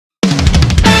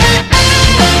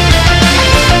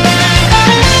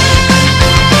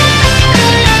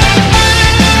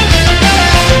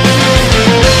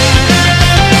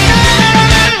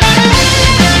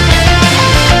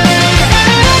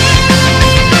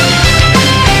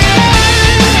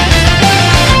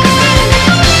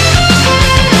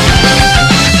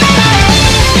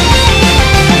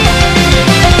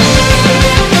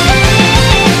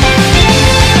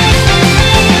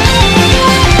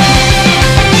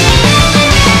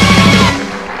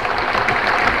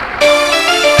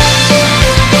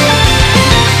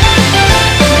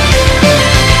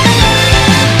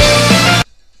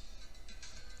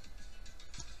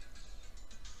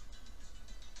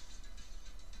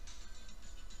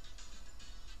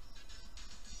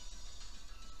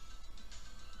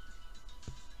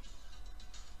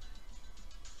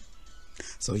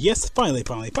So yes, finally.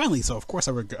 So of course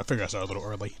I figured I started a little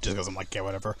early, just because I'm like, yeah,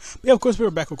 whatever. But yeah, of course we were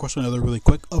back, of course, with another really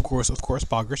quick, of course,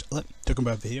 Poggers Dokkan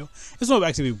Battle video. This one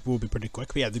actually will be pretty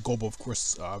quick. We have the global, of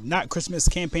course, not Christmas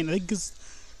campaign. I think is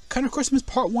kind of Christmas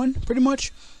part 1, pretty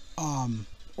much,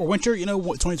 or winter. You know,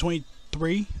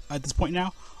 2023 at this point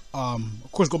now.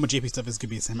 Of course, global JP stuff is gonna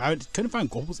be the same. I couldn't find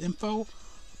global's info.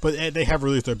 But they have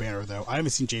released their banner though. I haven't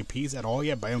seen JP's at all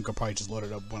yet, but I'm gonna probably just load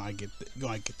it up when I get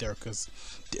there, because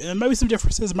there might be some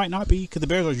differences. Might not be, because the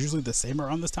banners are usually the same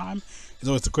around this time. It's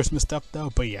always the Christmas stuff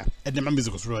though. But yeah, and then my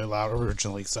music was really loud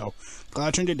originally, so glad I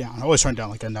turned it down. I always turn it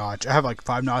down like a notch. I have like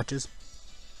 5 notches.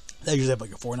 I usually have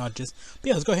like 4 notches. But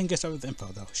yeah, let's go ahead and get started with the info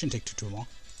though. It shouldn't take too long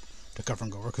to cover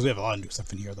and go over, because we have a lot of new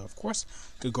stuff in here though. Of course,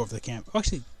 could go over the camp. Oh,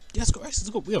 actually, let's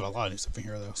go. We have a lot of new stuff in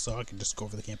here though, so I can just go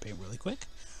over the campaign really quick.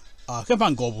 I can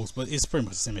find globals, but it's pretty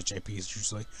much the same as JP's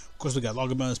usually. Of course, we got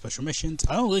login bonus, special missions.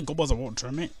 I don't think globals are World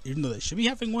Tournament, even though they should be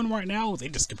having one right now. They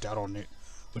just skipped out on it,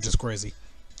 which is crazy.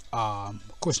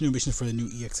 Of course, new missions for the new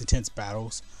EX Intense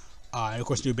battles. And of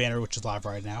course, new banner, which is live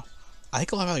right now. I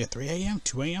think live at like at 3 a.m.,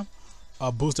 2 a.m.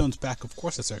 Bluestone's back, of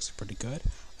course. That's actually pretty good.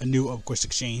 A new, of course,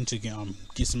 exchange to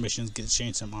get some missions,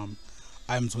 exchange some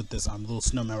items with this little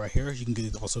snowman right here. You can get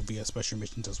it also via special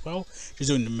missions as well. Just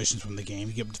doing the missions from the game.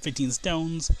 You get up to 15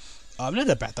 stones. Not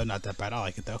that bad though, not that bad. I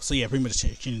like it though. So yeah, pretty much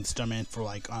changing the snowman for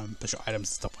like special items and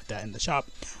stuff like that in the shop.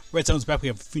 Redstone's back. We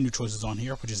have a few new choices on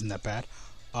here, which isn't that bad.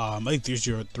 I think these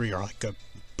 3 are like a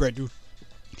brand new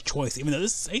choice, even though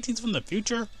this 18's from the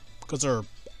future, because our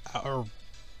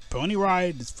pony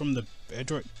ride is from the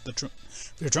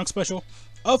trunk special.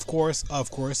 Of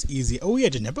course, easy. Oh yeah,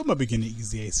 Geneva might be getting an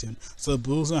easy A soon. So the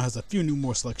Blue Zone has a few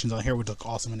more selections on here, which look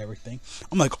awesome and everything.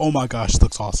 I'm like, oh my gosh, it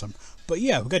looks awesome. But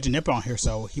yeah, we got Geneva on here,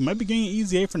 so he might be getting an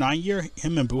easy A for 9 year.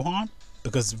 Him and Buhan,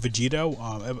 because Vegito.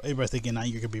 Everybody's thinking 9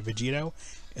 year could be Vegito,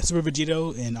 Super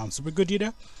Vegito, and Super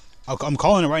Gogeta. I'm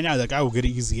calling it right now. That guy will get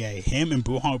an easy A. Him and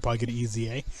Buhan will probably get an easy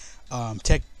A.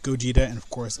 Tech Gogeta and of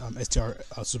course STR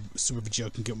Super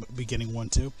Vegito can be getting one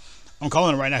too. I'm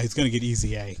calling it right now. He's gonna get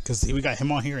easy A, because we got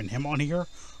him on here and him on here.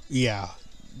 Yeah,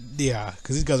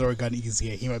 because these guys already got an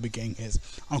easy A. He might be getting his.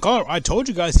 I'm calling. I told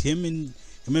you guys him and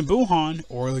Buhan,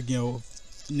 or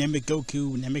Namek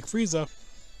Goku, Namek Frieza.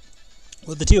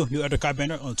 With the 2 new Edokai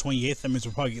banner on the 28th. That means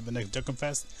we'll probably get the next Dokkan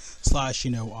Fest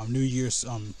 / New Year's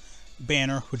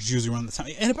banner, which is usually around the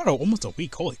time, and about almost a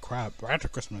week. Holy crap! Right after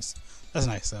Christmas. That's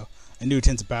nice though. A new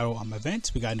Intense Battle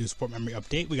event. We got a new support memory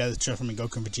update. We got the transforming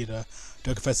Goku and Vegeta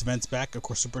Dokkan Fest events back. Of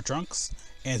course, Super Trunks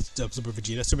and Super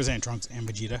Vegeta, Super Saiyan Trunks and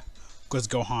Vegeta. Of course,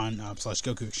 Gohan /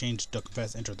 Goku exchange Dokkan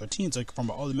Fest Enter 13, so you can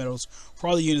farm all the medals for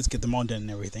all the units, get them all done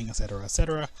and everything, etc.,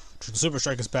 etc. Super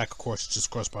Strikers back, of course, just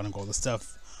corresponding all the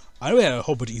stuff. I know we had a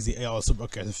whole bunch of easy.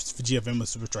 Okay, Vegeta Vinland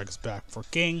Super Strikers back for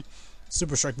King,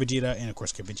 Super Strike Vegeta, and of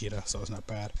course Kid Vegeta, so it's not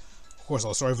bad. Of course,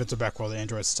 all the story events are back for all the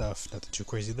Android stuff. Nothing too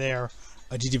crazy there.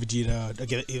 GG Vegeta,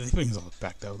 again, everything's all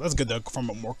back though. That's good though. Farm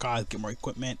up more cards, get more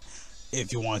equipment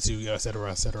if you want to,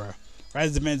 etc., etc.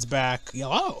 Rise events back. Yeah, a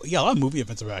lot of movie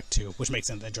events are back too, which makes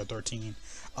sense. Android 13.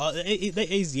 The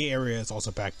AZA area is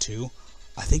also back too.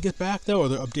 I think it's back though, or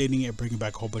they're updating it, bringing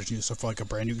back a whole bunch of new stuff for like a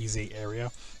brand new EZA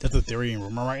area. That's the theory and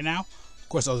rumor right now. Of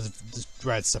course, all the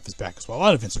rad stuff is back as well. A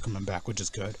lot of events are coming back, which is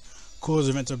good. Coolers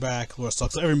events are back. Lore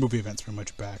Sucks. Every movie event's pretty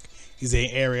much back.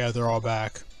 EZA area, they're all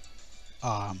back.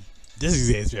 This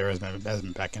EZA area hasn't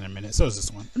been back in a minute. So is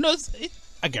this one. No,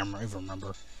 I can't even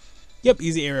remember. Yep,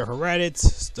 EZA area for Reddit,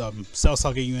 Cell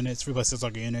Saga units, Free Play Cell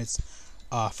Saga units,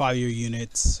 5-year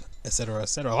units, etc.,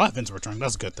 etc. A lot of events are returning.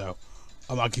 That's good though.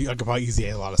 I could probably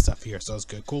EZA a lot of stuff here, so it's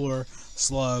good. Cooler,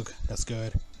 Slug, that's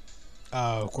good.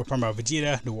 Of course, Primal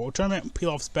Vegeta, new World Tournament,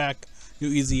 Peel-Off's back, new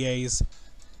EZAs,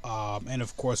 and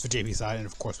of course for JP side, and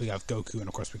of course we got Goku, and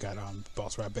of course we got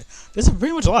Boss Rabbit. There's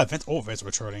pretty much a lot of events, old events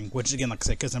returning, which again, like I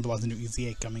said, could symbolize the new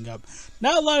EZA coming up.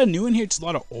 Not a lot of new in here, just a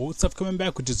lot of old stuff coming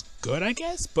back, which is good, I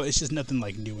guess, but it's just nothing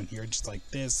like new in here, just like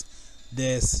this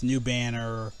new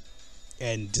banner,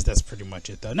 and just that's pretty much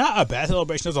it though. Not a bad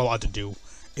celebration. There's a lot to do.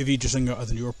 If you're just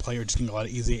as a newer player, just getting a lot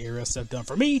of easy area stuff done.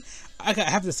 For me, I got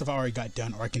half the stuff I already got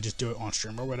done, or I can just do it on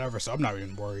stream or whatever, so I'm not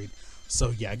even worried.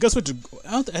 So yeah, I guess I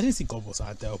didn't see global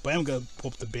side though, but I'm gonna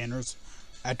pull up the banners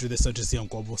after this, so just see on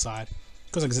global side.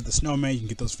 Because like I said, the snowman, you can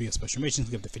get those via special missions.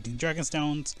 You get the 15 dragon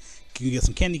stones. You can get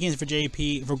some candy canes for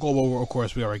JP. For global, of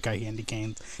course, we already got candy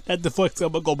canes. That deflects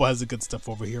up, but global has the good stuff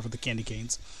over here for the candy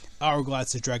canes.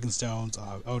 Hourglass, dragon stones,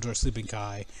 Eldar Sleeping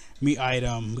Kai, meat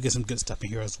item. We get some good stuff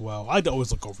in here as well. I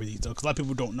always look over these though, because a lot of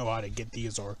people don't know how to get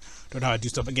these or don't know how to do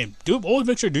stuff. Again, always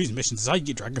make sure to do these missions. This is how you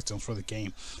get dragon stones for the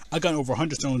game. I got over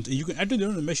 100 stones, and you can, after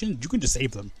doing the mission, you can just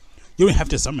save them. You don't have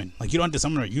to summon. Like, you don't have to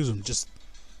summon or use them. Just,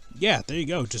 yeah, there you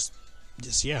go. Just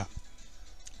just, yeah.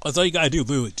 That's all you gotta do,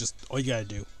 literally. Just all you gotta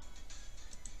do.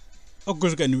 Of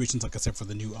course, we got new missions, like I said, for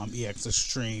the new EX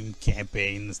Extreme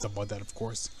campaign and stuff like that, of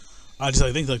course. Just,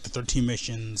 I think, like, the 13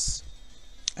 missions.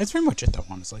 That's pretty much it, though,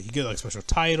 honestly. You get, like, special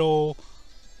title.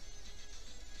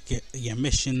 Get, yeah,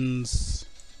 missions.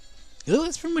 Yeah,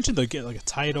 that's pretty much it, though. You get, like, a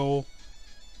title.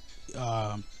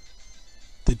 The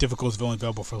difficulty is only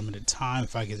available for a limited time.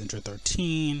 If I get Intro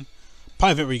 13.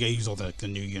 Probably where you gotta use all the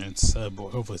new units. But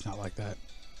hopefully it's not like that.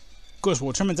 Of course,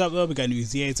 World Tournament's out, though. We got new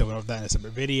EZA, so I went over that in a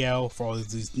separate video for all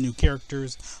these new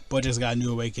characters. But just got a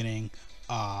new Awakening.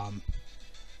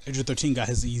 Intro 13 got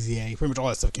his EZA. Pretty much all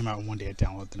that stuff came out in one day at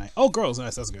download tonight. Oh, girls,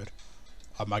 nice. That's good.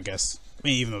 I guess. I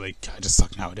mean, even though they kind of just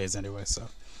suck nowadays anyway, so.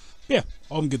 Yeah,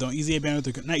 all of them get their own EZA banner.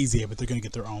 They're not EZA, but they're gonna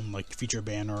get their own, like, feature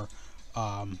banner.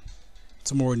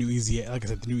 Some more new EZA, like I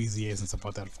said, the new EZAs and stuff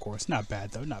like that, of course. Not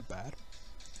bad, though. Not bad.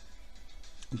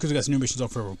 Because we got some new missions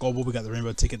over for Global, we got the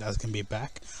Rainbow ticket that's gonna be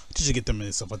back. Just to get them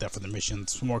and stuff like that for the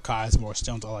missions. Some more Kais, more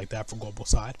stones, all like that for Global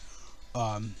side.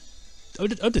 Up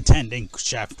to 10, dang,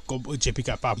 Shaft. JP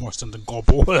got 5 more stones than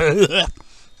Global. But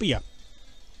yeah,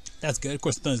 that's good. Of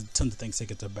course, tons of things to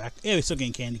get them back. Yeah, we still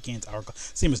getting candy cans,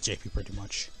 hourglass, same as JP pretty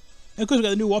much. And of course, we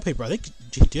got the new wallpaper. I think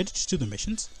did it just do the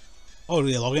missions? Oh,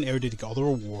 yeah, log in every day to get all the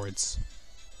rewards.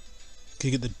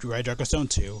 You get the Red Dragon Stone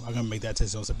too. I'm gonna make that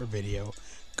its own separate video.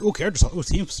 Oh, characters. Oh,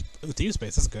 team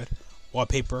space. That's good.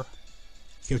 Wallpaper.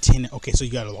 15. Okay, so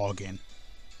you gotta log in.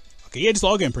 Okay, yeah, just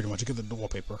log in pretty much. You get the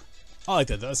wallpaper. I like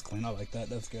that. That's clean. I like that.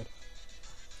 That's good.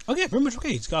 Okay, pretty much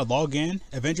okay. You just gotta log in.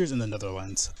 Adventures in the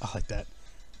Netherlands. I like that.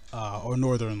 Or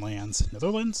Northern Lands.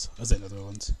 Netherlands? I say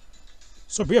Netherlands.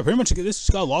 So yeah, pretty much you get this.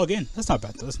 Just gotta log in. That's not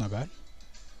bad though. That's not bad.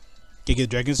 You get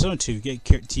Dragon Stone 2. Get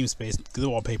team space. Get the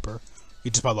wallpaper.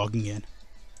 You just by logging in.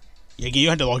 Yeah, you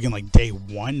had to log in like day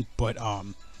 1, but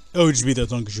it would just be there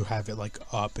as long as you have it like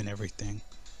up and everything.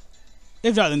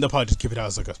 If not, then they'll probably just give it out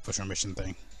as like a special mission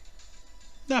thing.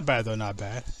 Not bad though, not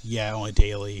bad. Yeah, only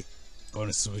daily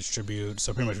bonuses will distribute.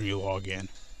 So pretty much when you log in.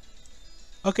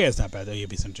 Okay, it's not bad though. You'll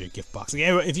be sent to your gift box.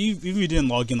 Again, if you didn't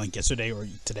log in like yesterday or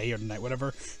today or tonight,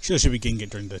 whatever, you should be getting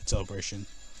it during the celebration.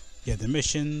 Yeah, the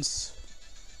missions.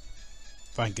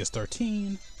 Find gifts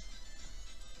 13.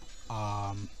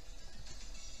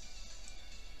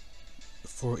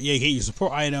 You get your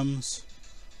support items.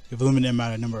 You have a limited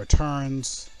amount of number of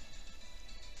turns.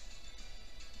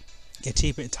 Get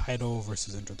achievement title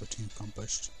versus Intro 13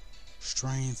 accomplished.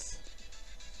 Strength.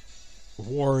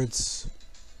 Rewards.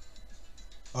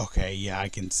 Okay, yeah, I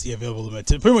can see available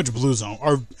limited. Pretty much blue zone.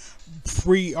 Our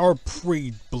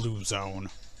pre-blue zone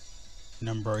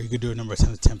number. You could do a number of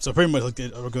 10 attempts. So pretty much like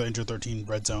the regular Intro 13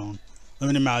 red zone.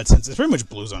 Limited amount of attempts. It's pretty much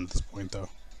blue zone at this point though.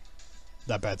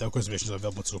 Not bad though. Of course, missions are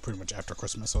available until pretty much after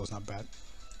Christmas, so it's not bad.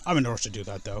 I'm in order to do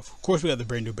that though. Of course, we got the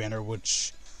brand new banner,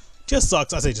 which just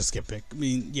sucks. I say just skip it. I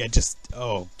mean, yeah, just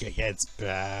yeah, it's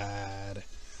bad. I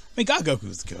mean, God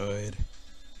Goku's good.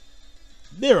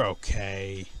 They're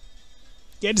okay.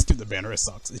 Yeah, just do the banner. It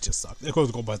sucks. It just sucks. Of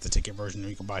course, go buy the ticket version.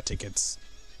 You can buy tickets.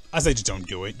 I say just don't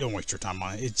do it. Don't waste your time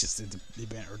on it. It's just the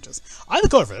banner. Just I like the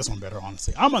color for this one better,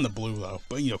 honestly. I'm on the blue though,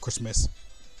 but you know, Christmas.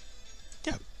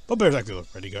 Yeah, but bears actually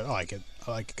look pretty good. I like it.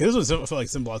 I like it. Cause this one I feel like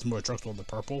symbolizes more trucks with the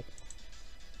purple.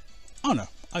 I don't know.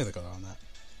 I like the color on that.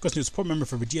 Of course, new support member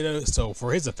for Vegeta. So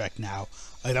for his effect now,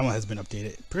 that one has been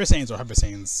updated. Pure Saiyans or Hyper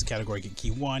Saiyans category get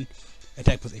key 1.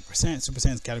 Attack plus 8%. Super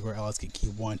Saiyans category allies get key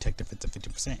 1. Tech defense of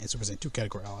 50%. And Super Saiyan 2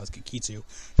 category allies get key 2.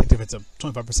 Tech defense of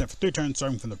 25% for 3 turns,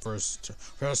 starting from the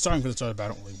start of the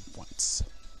battle only once.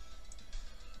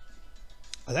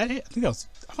 Is that it? I feel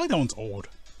like that one's old.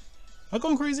 Am I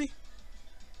going crazy?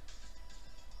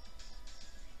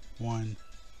 1,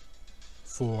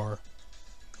 4.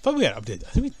 I thought we got updated.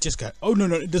 I think we just got. Oh no,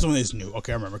 this one is new.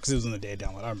 Okay, I remember because it was on the day of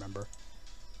download. I remember.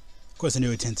 Of course, a new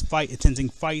intensing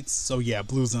fights. So yeah,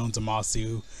 blue zone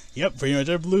Zamasu. Yep, pretty much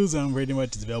our blue zone. Pretty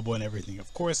much is available and everything.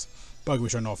 Of course, bug we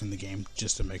turn off in the game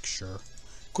just to make sure.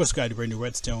 Of course, we got a brand new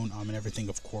redstone and everything.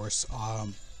 Of course.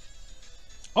 Oh,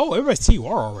 everybody's TUR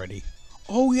already.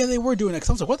 Oh yeah, they were doing it.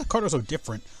 I was like, what? The card are so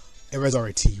different. Everybody's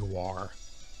already TUR.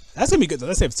 That's gonna be good though.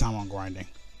 That saves time on grinding.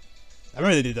 I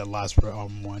remember they did that last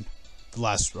one. The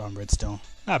last redstone.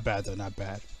 Not bad though, not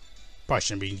bad. Probably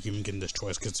shouldn't be even getting this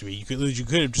choice because you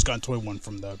could have just gotten toy 1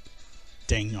 from the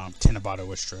dang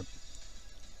Tanabata strip.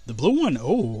 The blue one,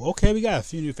 oh, okay, we got a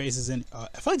few new faces in. I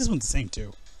feel like this one's the same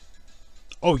too.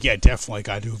 Oh yeah, definitely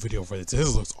gotta do a video for this.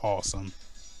 This looks awesome.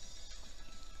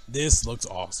 This looks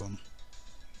awesome.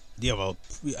 You have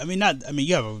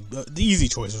the easy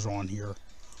choices are on here.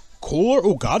 Cooler,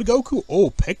 oh God Goku,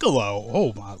 oh Piccolo,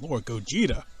 oh my Lord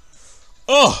Gogeta.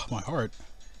 Oh, my heart.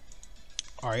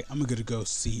 Alright, I'm gonna go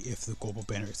see if the global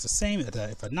banner is the same.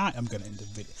 If not, I'm gonna end the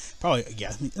video. Probably,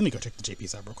 yeah, let me go check the JP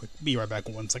side real quick. Be right back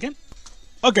in 1 second.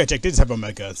 Okay, check, they just have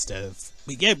Omega instead of...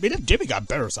 Yeah, JP got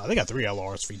better side. They got 3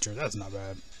 LRs featured. That's not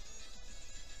bad.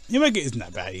 Omega isn't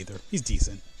that bad either. He's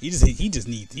decent. He should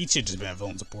just be a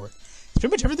villain support. It's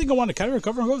pretty much everything I want to kind of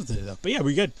recover and go today, though. But yeah,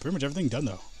 we got pretty much everything done,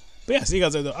 though. But yeah, see you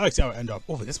guys later, though. I see how I end up.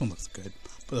 Oh, this one looks good.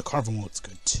 But the Carnival one looks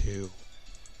good, too.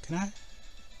 Can I?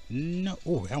 No.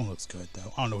 Oh, that one looks good,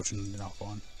 though. I don't know which one they're off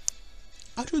on.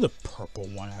 I'll do the purple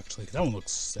one, actually, because that one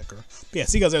looks sicker. But yeah,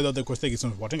 see you guys later, though. Of course, thank you so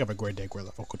much for watching. Have a great day. Great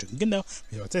life. I'll coach you again, though.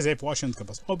 Stay safe, watching. God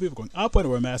bless all people going up and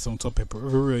wear a mask on top paper.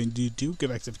 If you really do, give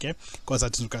back if you can. Go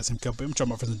outside to subscribe to him. I'm trying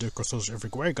my friends and do it across social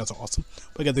everywhere. You guys are awesome.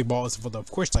 But I got the ball is for the, of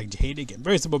course, like you hate it. Again,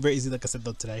 very simple, very easy, like I said,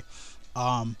 though, today.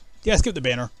 Yeah, skip the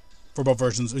banner for both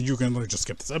versions. You can literally just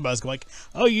skip this. Everybody's like,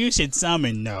 oh, you should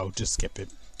summon. No, just skip it.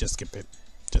 Just skip it.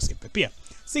 Just skip it. But yeah,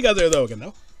 see you guys there, though, again,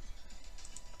 though.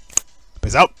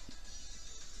 Peace out.